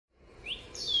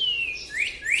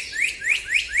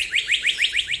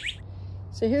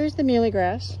So here's the muhly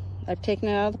grass. I've taken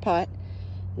it out of the pot.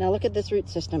 Now look at this root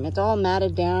system. It's all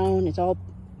matted down. It's all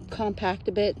compact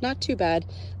a bit. Not too bad.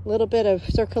 A little bit of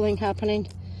circling happening.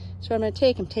 So what I'm going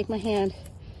to take my hand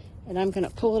and I'm going to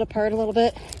pull it apart a little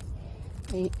bit.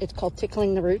 It's called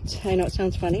tickling the roots. I know it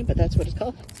sounds funny, but that's what it's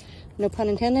called. No pun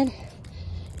intended.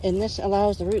 And this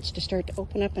allows the roots to start to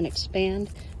open up and expand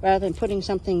rather than putting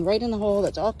something right in the hole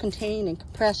that's all contained and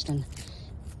compressed and,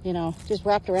 you know, just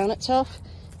wrapped around itself.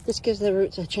 This gives the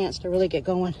roots a chance to really get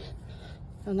going.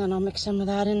 And then I'll mix some of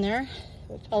that in there.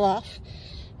 It fell off.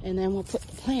 And then we'll put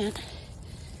the plant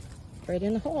right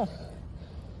in the hole.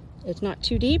 It's not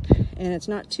too deep and it's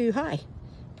not too high.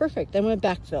 Perfect. Then we'll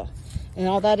backfill. And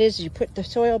all that is you put the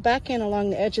soil back in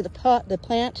along the edge of the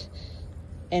plant,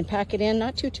 and pack it in,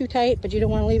 not too tight, but you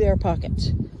don't want to leave air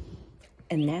pockets.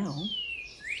 And now,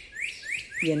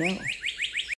 you know.